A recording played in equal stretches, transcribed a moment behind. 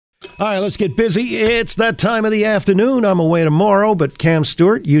All right, let's get busy. It's that time of the afternoon. I'm away tomorrow, but Cam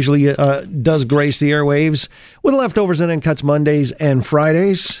Stewart usually does grace the airwaves with leftovers and then cuts Mondays and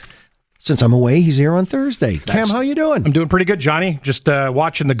Fridays. Since I'm away, he's here on Thursday. Cam, how you doing? I'm doing pretty good, Johnny. Just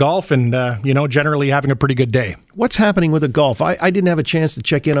watching the golf and, generally having a pretty good day. What's happening with the golf? I didn't have a chance to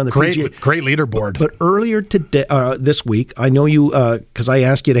check in on the PGA. Great leaderboard. But earlier today, this week, I know you, because I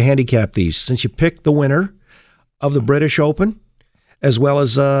asked you to handicap these, since you picked the winner of the British Open, as well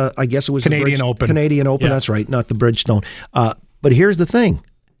as, I guess it was Canadian Open. Canadian Open, yeah. That's right, not the Bridgestone. But here's the thing.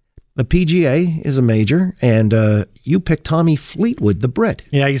 The PGA is a major, and you picked Tommy Fleetwood, the Brit.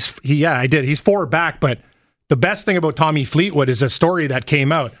 Yeah, I did. He's 4 back, but the best thing about Tommy Fleetwood is a story that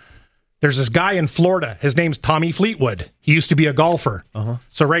came out. There's this guy in Florida. His name's Tommy Fleetwood. He used to be a golfer. Uh-huh.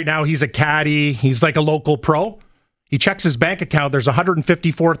 So right now he's a caddy. He's like a local pro. He checks his bank account. There's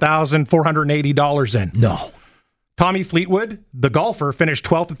 $154,480 in. No. Tommy Fleetwood, the golfer, finished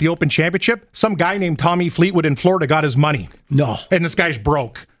 12th at the Open Championship. Some guy named Tommy Fleetwood in Florida got his money. No. And this guy's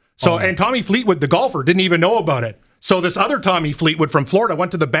broke. So, and Tommy Fleetwood, the golfer, didn't even know about it. So this other Tommy Fleetwood from Florida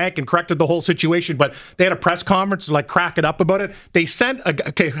went to the bank and corrected the whole situation, but they had a press conference to crack it up about it. They sent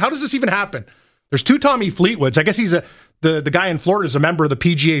how does this even happen? There's 2 Tommy Fleetwoods. I guess he's the guy in Florida is a member of the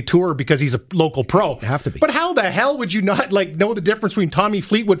PGA Tour because he's a local pro. You have to be. But how the hell would you not know the difference between Tommy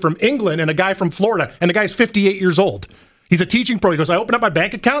Fleetwood from England and a guy from Florida? And the guy's 58 years old. He's a teaching pro. He goes, I open up my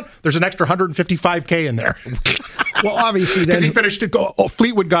bank account. There's an extra $155K in there. Well, obviously, then he finished it.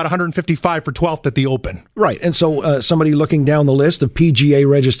 Fleetwood got 155 for 12th at the Open. Right, and so somebody looking down the list of PGA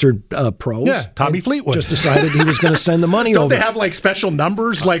registered pros, Tommy Fleetwood, just decided he was going to send the money over. Don't they have special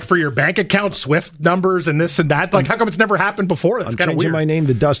numbers for your bank account, SWIFT numbers, and this and that? How come it's never happened before? That's kind of weird. I'm changing my name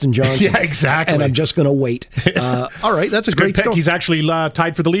to Dustin Johnson. Yeah, exactly. And I'm just going to wait. All right, that's a great pick. Story. He's actually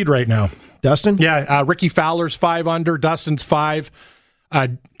tied for the lead right now. Dustin? Yeah, Ricky Fowler's 5 under. Dustin's 5.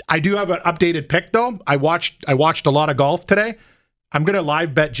 I do have an updated pick, though. I watched a lot of golf today. I'm going to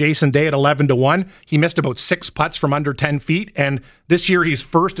live bet Jason Day at 11-1. He missed about 6 putts from under 10 feet, and this year he's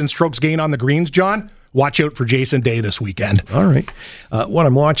first in strokes gained on the greens, John. Watch out for Jason Day this weekend. All right. What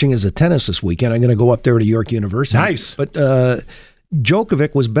I'm watching is the tennis this weekend. I'm going to go up there to York University. Nice. But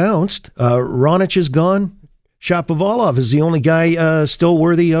Djokovic was bounced. Raonic is gone. Shapovalov is the only guy still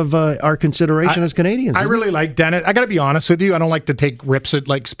worthy of our consideration as Canadians. I really like Dennis. I got to be honest with you. I don't like to take rips at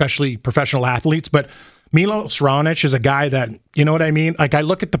especially professional athletes, but Milos Raonic is a guy that, you know what I mean? I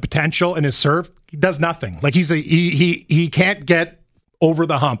look at the potential in his serve. He does nothing. He can't get over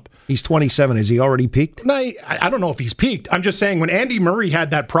the hump. He's 27. Has he already peaked? No, I don't know if he's peaked. I'm just saying when Andy Murray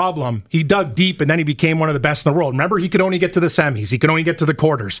had that problem, he dug deep and then he became one of the best in the world. Remember, he could only get to the semis. He could only get to the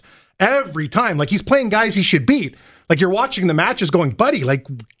quarters. Every time. He's playing guys he should beat. You're watching the matches going, buddy,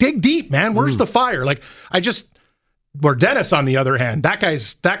 dig deep, man. Where's the fire? Where Dennis, on the other hand, that guy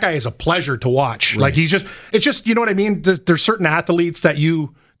is a pleasure to watch. Right. It's just, you know what I mean? There's certain athletes that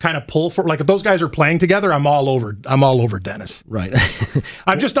you kind of pull for. If those guys are playing together, I'm all over Dennis. Right.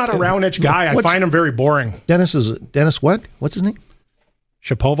 I'm just not a Raonic guy. I find him very boring. Dennis what? What's his name?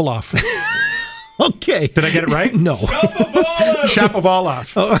 Shapovalov. Okay. Did I get it right? No.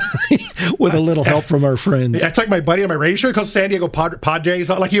 Shapovalov. With a little help from our friends. Yeah, it's like my buddy on my radio show. He calls San Diego Padres.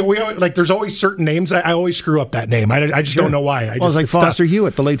 There's always certain names. I always screw up that name. I just don't know why. It's like Foster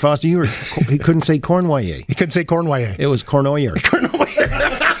Hewitt, the late Foster Hewitt. He couldn't say Cornwallis. He couldn't say Cornwallis. It was Cornoyer.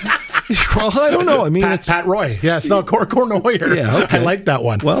 Well, I don't know. I mean, it's Pat Roy. Yeah, it's not Cornoyer. Yeah, okay. I like that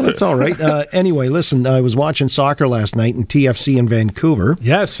one. Well, that's all right. Anyway, listen, I was watching soccer last night in TFC in Vancouver.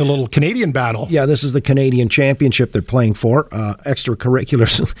 Yes, a little Canadian battle. Yeah, this is the Canadian Championship they're playing for.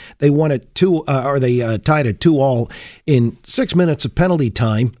 Extracurriculars. They won it they tied it 2-2 in 6 minutes of penalty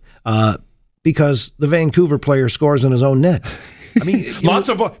time because the Vancouver player scores in his own net. I mean,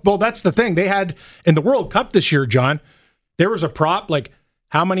 well, that's the thing. They had in the World Cup this year, John, there was a prop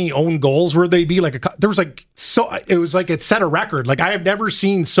how many own goals were they be? It set a record. I have never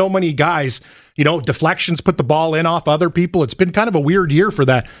seen so many guys, deflections, put the ball in off other people. It's been kind of a weird year for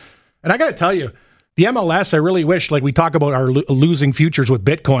that. And I got to tell you, the MLS, I really wish, we talk about our losing futures with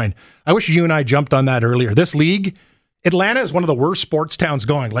Bitcoin. I wish you and I jumped on that earlier. This league, Atlanta is one of the worst sports towns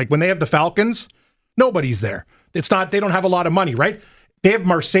going. When they have the Falcons, nobody's there. They don't have a lot of money, right? They have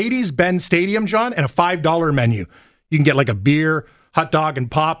Mercedes-Benz Stadium, John, and a $5 menu. You can get a beer, hot dog and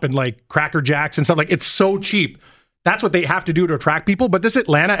pop and Cracker Jacks and stuff. It's so cheap. That's what they have to do to attract people. But this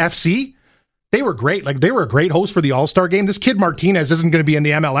Atlanta FC, they were great. They were a great host for the All-Star game. This kid Martinez isn't going to be in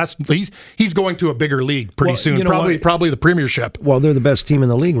the MLS. He's going to a bigger league pretty soon. Probably the Premiership. Well, they're the best team in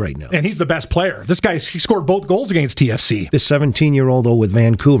the league right now. And he's the best player. This guy, he scored both goals against TFC. This 17-year-old, though, with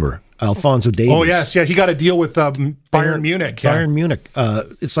Vancouver, Alphonso Davies. Oh, yes. Yeah, he got a deal with Bayern Munich. Yeah. Bayern Munich.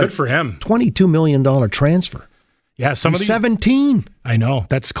 It's like good for him. $22 million transfer. Yeah, some of these 17. I know.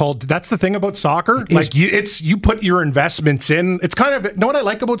 That's the thing about soccer. Like you put your investments in. It's kind of, know what I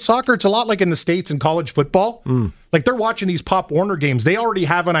like about soccer? It's a lot like in the States in college football. Like they're watching these Pop Warner games. They already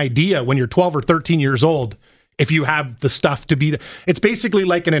have an idea when you're 12 or 13 years old if you have the stuff to be. It's basically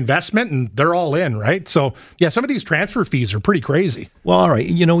like an investment and they're all in, right? So, yeah, some of these transfer fees are pretty crazy. Well, all right.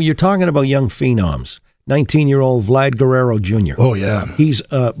 You know, you're talking about young phenoms. 19-year-old Vlad Guerrero Jr. Oh, yeah. He's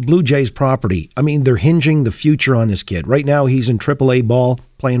Blue Jays property. I mean, they're hinging the future on this kid. Right now, he's in AAA ball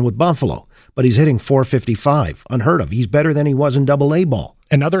playing with Buffalo, but he's hitting .455. Unheard of. He's better than he was in AA ball.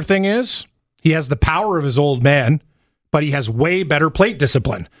 Another thing is, he has the power of his old man, but he has way better plate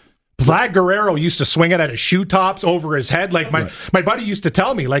discipline. Vlad Guerrero used to swing it at his shoe tops over his head. Like my buddy used to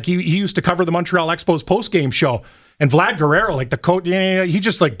tell me, like he used to cover the Montreal Expos post-game show. And Vlad Guerrero, like the coach, he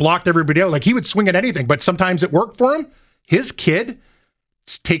just like blocked everybody out. Like he would swing at anything, but sometimes it worked for him. His kid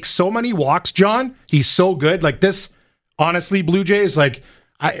takes so many walks, John. He's so good. Like this, honestly, Blue Jays, like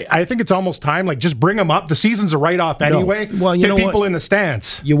I think it's almost time. Like just bring him up. The season's a write-off anyway. No. Well, you know people what? in the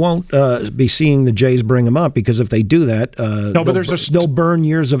stands. You won't be seeing the Jays bring him up because if they do that, they'll burn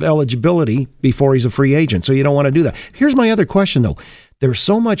years of eligibility before he's a free agent. So you don't want to do that. Here's my other question, though. There's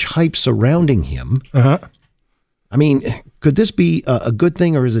so much hype surrounding him. I mean, could this be a good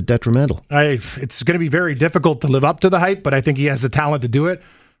thing or is it detrimental? It's going to be very difficult to live up to the hype, but I think he has the talent to do it.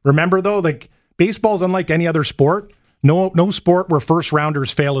 Remember, though, like baseball's unlike any other sport. No sport where first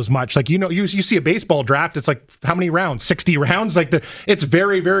rounders fail as much. Like, you see a baseball draft, it's like how many rounds? 60 rounds? Like it's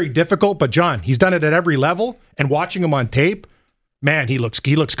very, very difficult. But John, he's done it at every level. And watching him on tape, man, he looks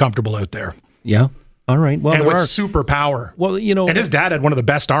comfortable out there. Yeah. All right. Well, and with superpower. Well, you know, and his dad had one of the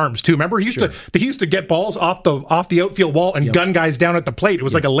best arms too. Remember, he used to get balls off the outfield wall and gun guys down at the plate. It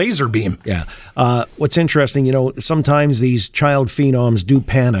was like a laser beam. Yeah. What's interesting, you know, sometimes these child phenoms do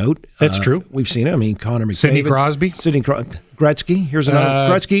pan out. That's true. We've seen it. I mean, Connor McDavid, Sidney Crosby, Gretzky. Here's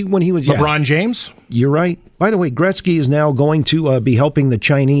another Gretzky when he was LeBron James. You're right. By the way, Gretzky is now going to be helping the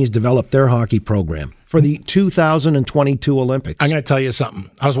Chinese develop their hockey program for the 2022 Olympics. I'm going to tell you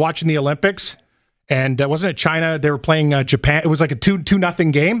something. I was watching the Olympics. And wasn't it China? They were playing Japan. It was like a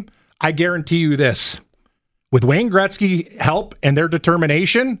 2-0 game. I guarantee you this. With Wayne Gretzky help and their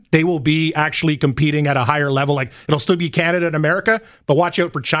determination, they will be actually competing at a higher level. Like it'll still be Canada and America, but watch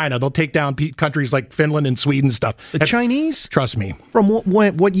out for China. They'll take down countries like Finland and Sweden and stuff. The Chinese? Trust me. From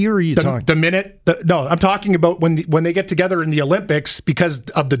what year are you talking? I'm talking about when they get together in the Olympics because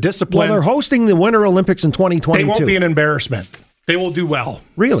of the discipline. Well, they're hosting the Winter Olympics in 2022. They won't be an embarrassment. They will do well.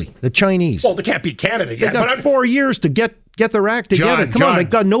 Really? The Chinese? Well, they can't beat Canada yet. They got 4 years to get their act together. Come on, they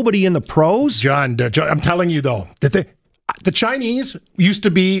got nobody in the pros. John, I'm telling you, though, that the Chinese used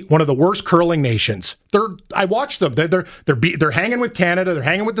to be one of the worst curling nations. I watched them. They're hanging with Canada. They're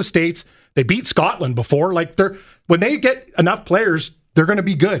hanging with the States. They beat Scotland before. Like when they get enough players, they're going to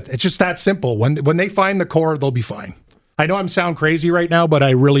be good. It's just that simple. When they find the core, they'll be fine. I know I'm sound crazy right now, but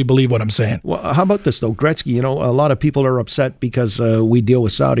I really believe what I'm saying. Well, how about this, though? Gretzky, you know, a lot of people are upset because we deal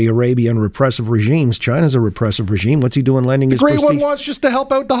with Saudi Arabia and repressive regimes. China's a repressive regime. What's he doing lending his prestige? The great one wants just to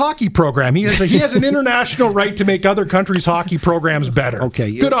help out the hockey program. He has an international right to make other countries' hockey programs better.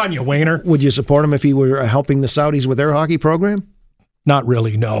 Okay. Good on you, Wayner. Would you support him if he were helping the Saudis with their hockey program? Not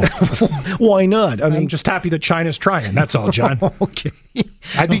really, no. Why not? I'm just happy that China's trying. That's all, John. Okay.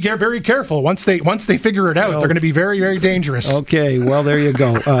 I'd be very careful. Once they figure it out, they're going to be very, very dangerous. Okay, well, there you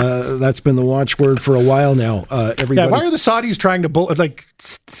go. That's been the watchword for a while now. Everybody. Yeah, why are the Saudis trying to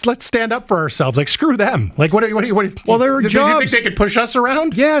let's stand up for ourselves? Like, screw them. Like, what? Well, there are jobs. Do you think they could push us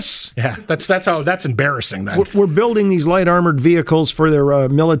around? Yes. Yeah, that's embarrassing. Then we're building these light armored vehicles for their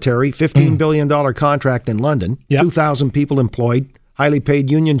military. $15 billion contract in London. Yep. 2,000 people employed. Highly paid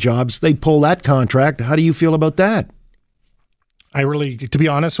union jobs. They pull that contract. How do you feel about that? To be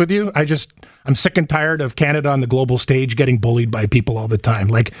honest with you, I'm sick and tired of Canada on the global stage getting bullied by people all the time.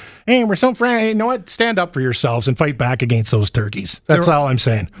 Like, hey, we're so friendly. You know what? Stand up for yourselves and fight back against those turkeys. That's all I'm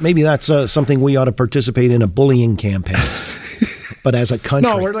saying. Maybe that's something we ought to participate in a bullying campaign. But as a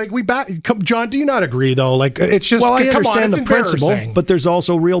country, no, we're like John. Do you not agree though? Like it's just I on, understand the principle, but there's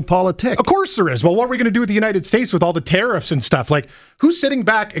also real politics. Of course there is. Well, what are we going to do with the United States with all the tariffs and stuff? Like who's sitting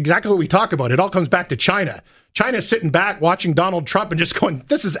back? Exactly what we talk about. It all comes back to China. China's sitting back watching Donald Trump and just going,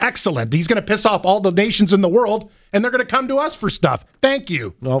 "This is excellent. He's going to piss off all the nations in the world, and they're going to come to us for stuff." Thank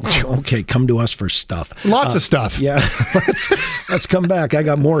you. Well, okay, come to us for stuff. Lots of stuff. Yeah, let's come back. I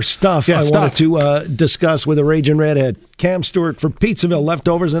got more stuff wanted to discuss with a Raging Redhead. Cam Stewart for Pizzaville.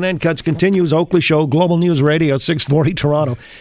 Leftovers and End Cuts continues. Oakley Show, Global News Radio, 640 Toronto.